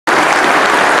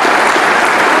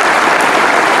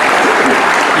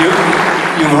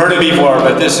You've heard it before,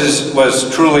 but this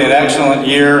was truly an excellent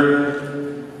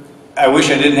year. I wish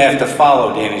I didn't have to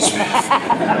follow Danny Smith,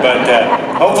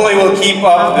 but hopefully we'll keep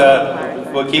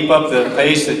up the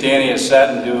pace that Danny has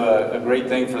set and do a great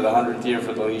thing for the 100th year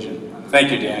for the Legion.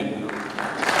 Thank you, Danny.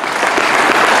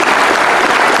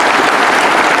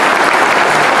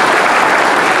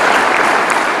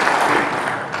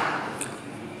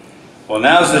 Well,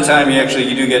 now's the time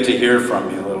you do get to hear from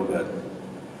me a little bit.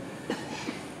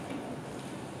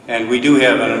 And we do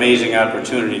have an amazing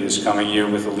opportunity this coming year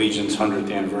with the Legion's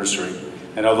 100th anniversary.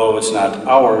 And although it's not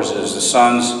ours as the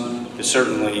Sons, it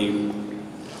certainly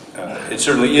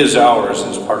is ours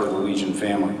as part of the Legion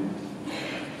family.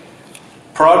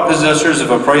 Proud possessors of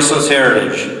a priceless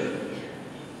heritage.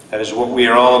 That is what we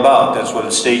are all about. That's what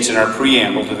it states in our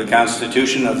preamble to the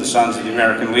Constitution of the Sons of the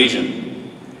American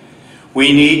Legion.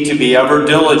 We need to be ever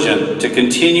diligent to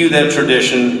continue that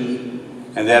tradition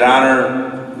and that honor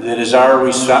that is our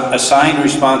assigned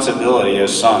responsibility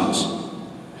as sons.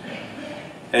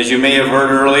 As you may have heard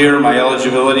earlier, my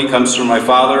eligibility comes from my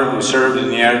father, who served in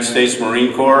the United States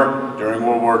Marine Corps during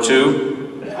World War II.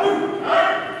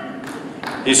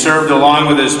 He served along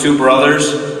with his two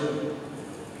brothers.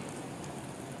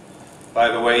 By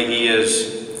the way, he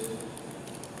is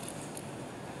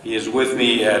with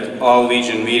me at all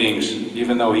Legion meetings,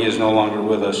 even though he is no longer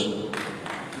with us.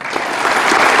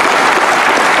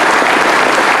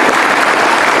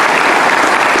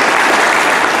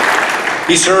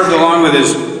 He served along with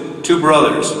his two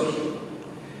brothers,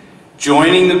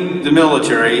 joining the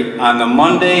military on the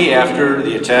Monday after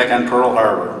the attack on Pearl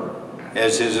Harbor.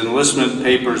 As his enlistment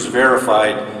papers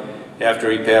verified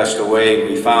after he passed away,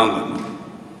 we found them.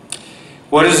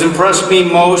 What has impressed me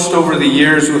most over the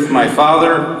years with my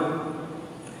father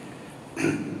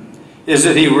is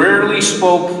that he rarely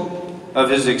spoke of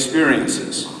his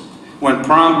experiences. When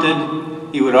prompted,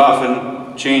 he would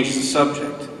often change the subject.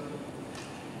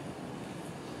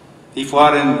 He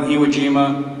fought in Iwo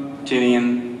Jima,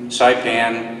 Tinian,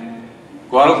 Saipan,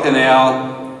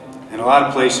 Guadalcanal, and a lot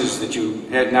of places that you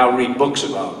had now read books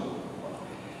about.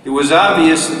 It was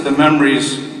obvious that the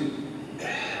memories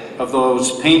of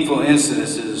those painful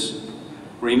incidences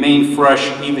remain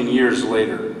fresh even years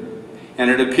later.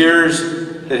 And it appears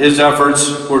that his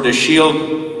efforts were to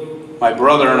shield my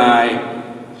brother and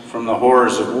I from the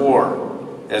horrors of war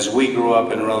as we grew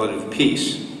up in relative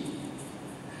peace.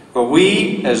 But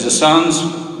we, as the Sons,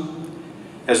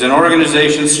 as an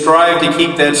organization, strive to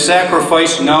keep that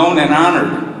sacrifice known and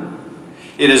honored.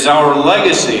 It is our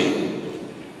legacy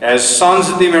as Sons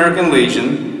of the American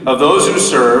Legion, of those who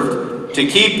served, to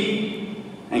keep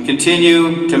and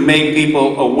continue to make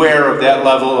people aware of that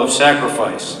level of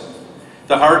sacrifice.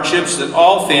 The hardships that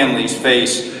all families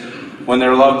face when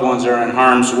their loved ones are in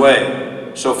harm's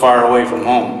way, so far away from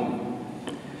home.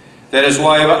 That is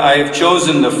why I have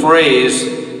chosen the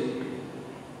phrase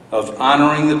of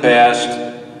honoring the past,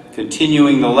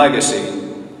 continuing the legacy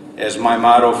as my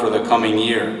motto for the coming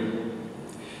year.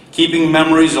 Keeping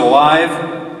memories alive,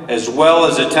 as well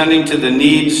as attending to the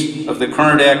needs of the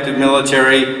current active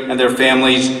military and their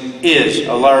families, is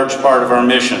a large part of our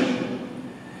mission.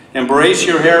 Embrace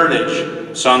your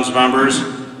heritage, Sons members.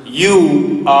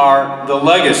 You are the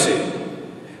legacy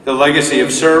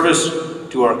of service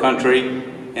to our country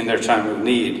in their time of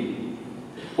need.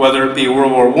 Whether it be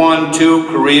World War I, II,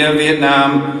 Korea,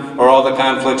 Vietnam, or all the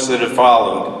conflicts that have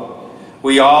followed,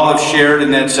 we all have shared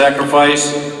in that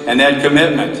sacrifice and that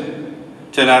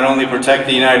commitment to not only protect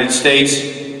the United States,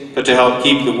 but to help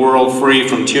keep the world free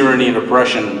from tyranny and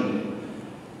oppression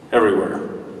everywhere.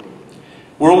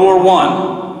 World War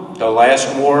I, the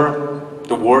last war,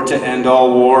 the war to end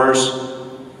all wars,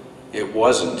 it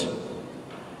wasn't.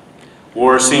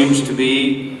 War seems to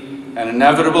be an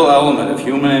inevitable element of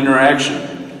human interaction.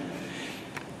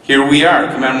 Here we are,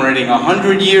 commemorating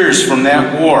 100 years from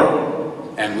that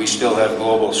war, and we still have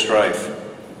global strife.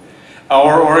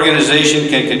 Our organization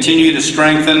can continue to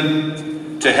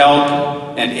strengthen, to help,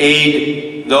 and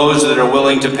aid those that are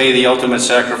willing to pay the ultimate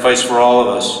sacrifice for all of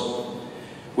us.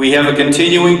 We have a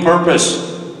continuing purpose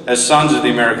as Sons of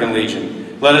the American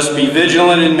Legion. Let us be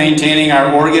vigilant in maintaining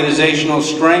our organizational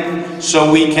strength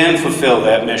so we can fulfill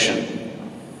that mission.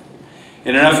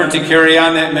 In an effort to carry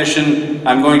on that mission,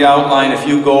 I'm going to outline a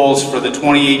few goals for the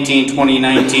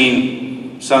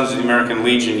 2018-2019 Sons of the American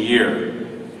Legion year.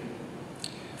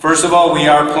 First of all, we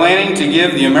are planning to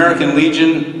give the American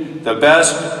Legion the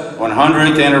best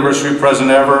 100th anniversary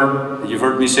present ever. You've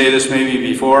heard me say this maybe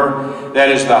before. That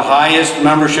is the highest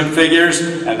membership figures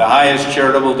and the highest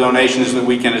charitable donations that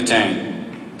we can attain.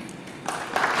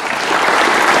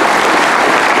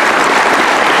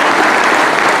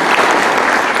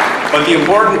 But the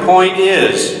important point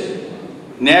is,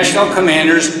 national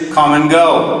commanders come and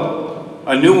go.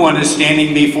 A new one is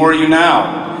standing before you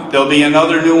now. There'll be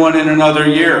another new one in another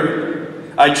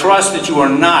year. I trust that you are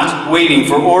not waiting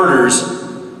for orders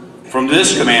from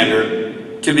this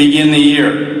commander to begin the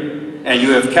year, and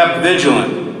you have kept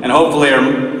vigilant and hopefully are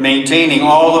maintaining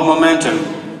all the momentum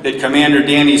that Commander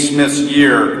Danny Smith's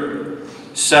year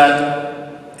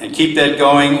set, and keep that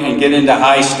going and get into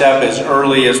high step as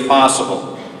early as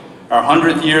possible. Our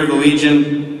 100th year of the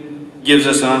Legion gives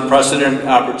us an unprecedented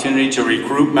opportunity to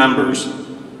recruit members.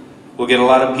 We'll get a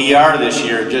lot of PR this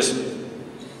year just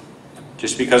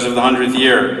because of the 100th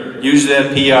year. Use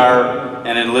that PR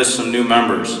and enlist some new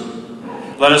members.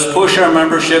 Let us push our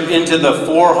membership into the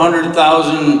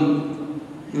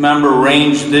 400,000 member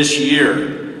range this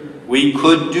year. We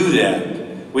could do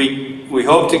that. We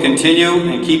hope to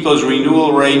continue and keep those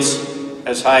renewal rates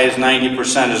as high as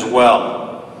 90% as well.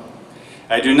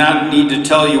 I do not need to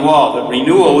tell you all that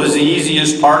renewal is the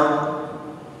easiest part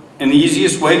and the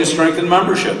easiest way to strengthen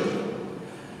membership.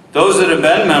 Those that have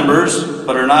been members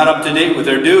but are not up to date with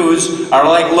their dues are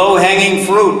like low-hanging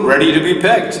fruit ready to be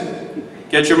picked.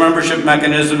 Get your membership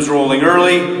mechanisms rolling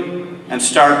early and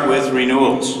start with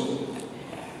renewals.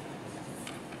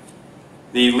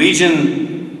 The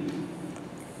Legion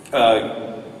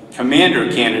commander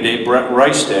candidate, Brett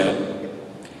Reistad,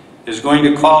 is going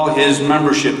to call his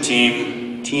membership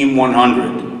team Team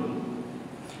 100.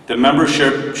 The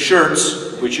membership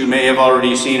shirts, which you may have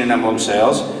already seen in emblem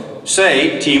sales,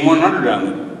 say Team 100 on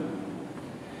them,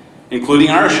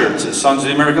 including our shirts as Sons of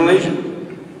the American Legion.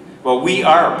 Well, we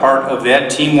are part of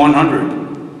that Team 100,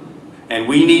 and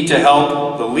we need to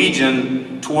help the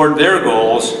Legion toward their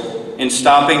goals in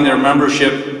stopping their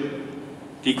membership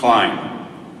decline.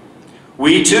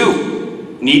 We,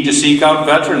 too, need to seek out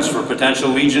veterans for potential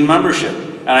Legion membership,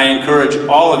 and I encourage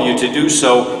all of you to do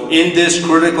so in this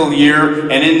critical year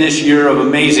and in this year of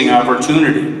amazing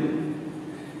opportunity.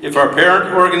 If our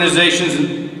parent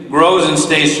organization grows and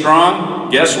stays strong,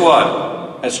 guess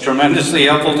what? That's tremendously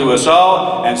helpful to us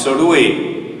all, and so do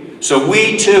we. So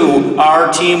we, too, are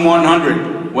Team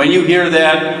 100. When you hear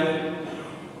that,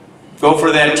 go for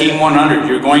that Team 100.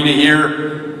 You're going to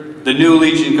hear the new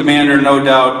Legion commander, no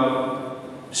doubt,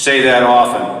 say that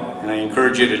often, and I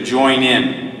encourage you to join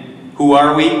in. Who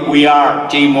are we? We are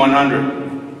Team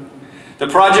 100. The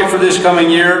project for this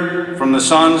coming year from the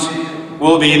Sons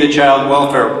will be the Child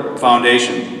Welfare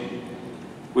Foundation.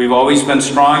 We've always been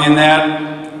strong in that.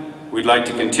 We'd like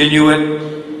to continue it.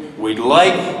 We'd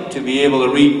like to be able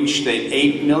to reach the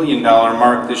 $8 million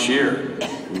mark this year.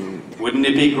 Wouldn't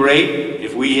it be great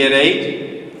if we hit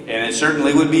 8? And it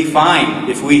certainly would be fine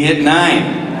if we hit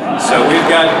 9. So we've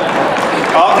got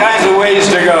all kinds of ways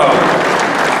to go.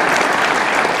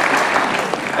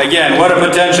 Again, what a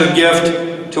potential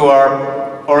gift to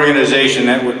our organization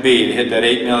that would be to hit that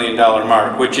 $8 million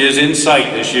mark, which is in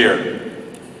sight this year.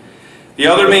 The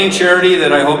other main charity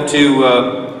that I hope to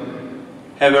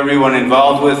have everyone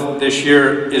involved with this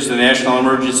year is the National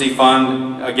Emergency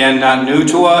Fund. Again, not new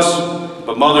to us,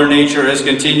 but Mother Nature has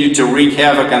continued to wreak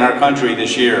havoc on our country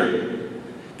this year.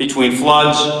 Between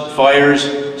floods, fires,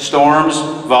 storms,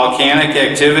 volcanic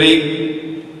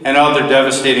activity, and other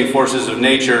devastating forces of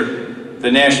nature,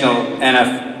 the national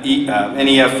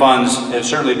NEF funds have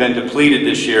certainly been depleted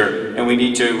this year, and we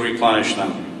need to replenish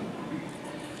them.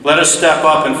 Let us step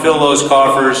up and fill those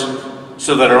coffers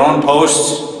so that our own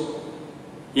posts,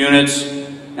 units,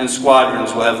 and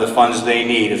squadrons will have the funds they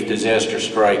need if disaster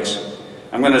strikes.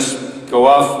 I'm going to go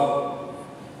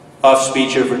off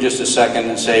speech here for just a second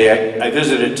and say I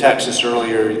visited Texas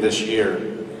earlier this year,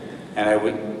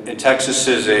 and Texas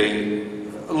is a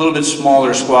little bit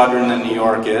smaller squadron than New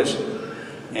York is.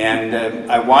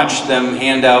 And I watched them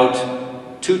hand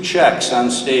out 2 checks on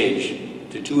stage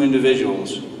to 2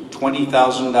 individuals,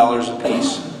 $20,000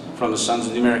 apiece from the Sons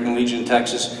of the American Legion,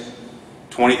 Texas.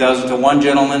 $20,000 to one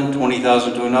gentleman,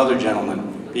 $20,000 to another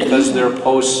gentleman, because their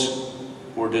posts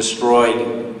were destroyed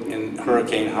in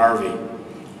Hurricane Harvey.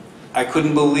 I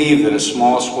couldn't believe that a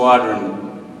small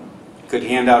squadron could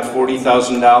hand out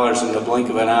 $40,000 in the blink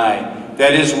of an eye.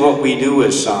 That is what we do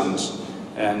as Sons.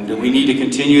 And we need to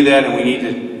continue that, and we need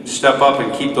to step up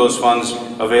and keep those funds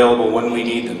available when we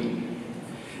need them.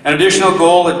 An additional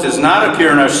goal that does not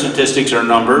appear in our statistics or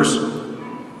numbers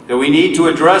that we need to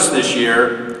address this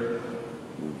year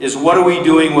is what are we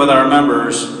doing with our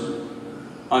members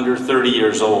under 30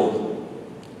 years old?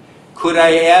 Could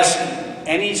I ask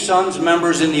any Sons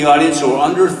members in the audience who are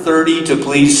under 30 to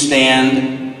please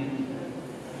stand?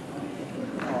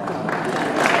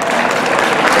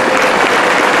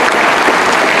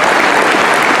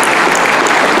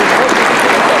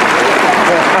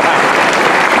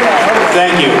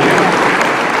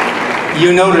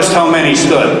 You noticed how many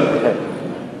stood.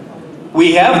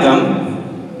 We have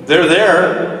them. They're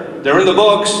there. They're in the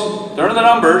books. They're in the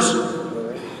numbers.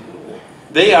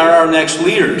 They are our next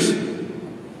leaders.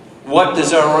 What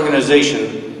does our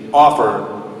organization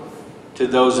offer to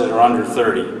those that are under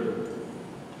 30?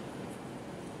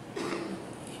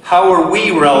 How are we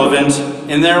relevant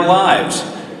in their lives?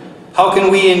 How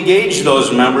can we engage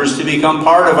those members to become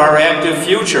part of our active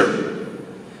future?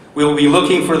 We will be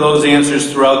looking for those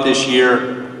answers throughout this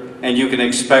year, and you can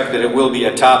expect that it will be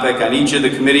a topic on each of the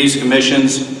committees,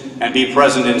 commissions, and be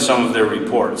present in some of their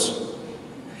reports.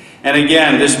 And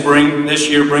again, this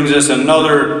year brings us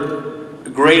another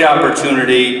great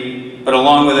opportunity, but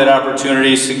along with that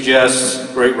opportunity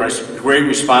suggests great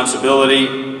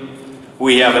responsibility.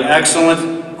 We have an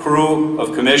excellent crew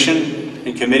of commission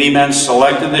and committee men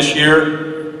selected this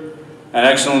year, an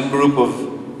excellent group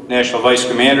of National Vice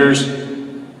Commanders.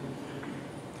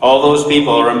 All those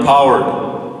people are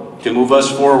empowered to move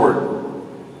us forward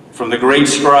from the great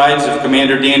strides of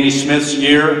Commander Danny Smith's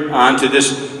year on to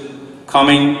this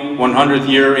coming 100th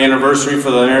year anniversary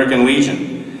for the American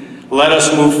Legion. Let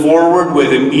us move forward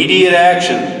with immediate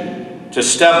action to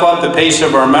step up the pace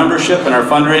of our membership and our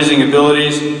fundraising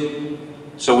abilities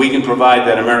so we can provide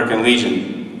that American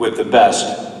Legion with the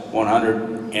best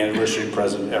 100th anniversary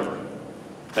present ever.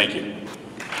 Thank you.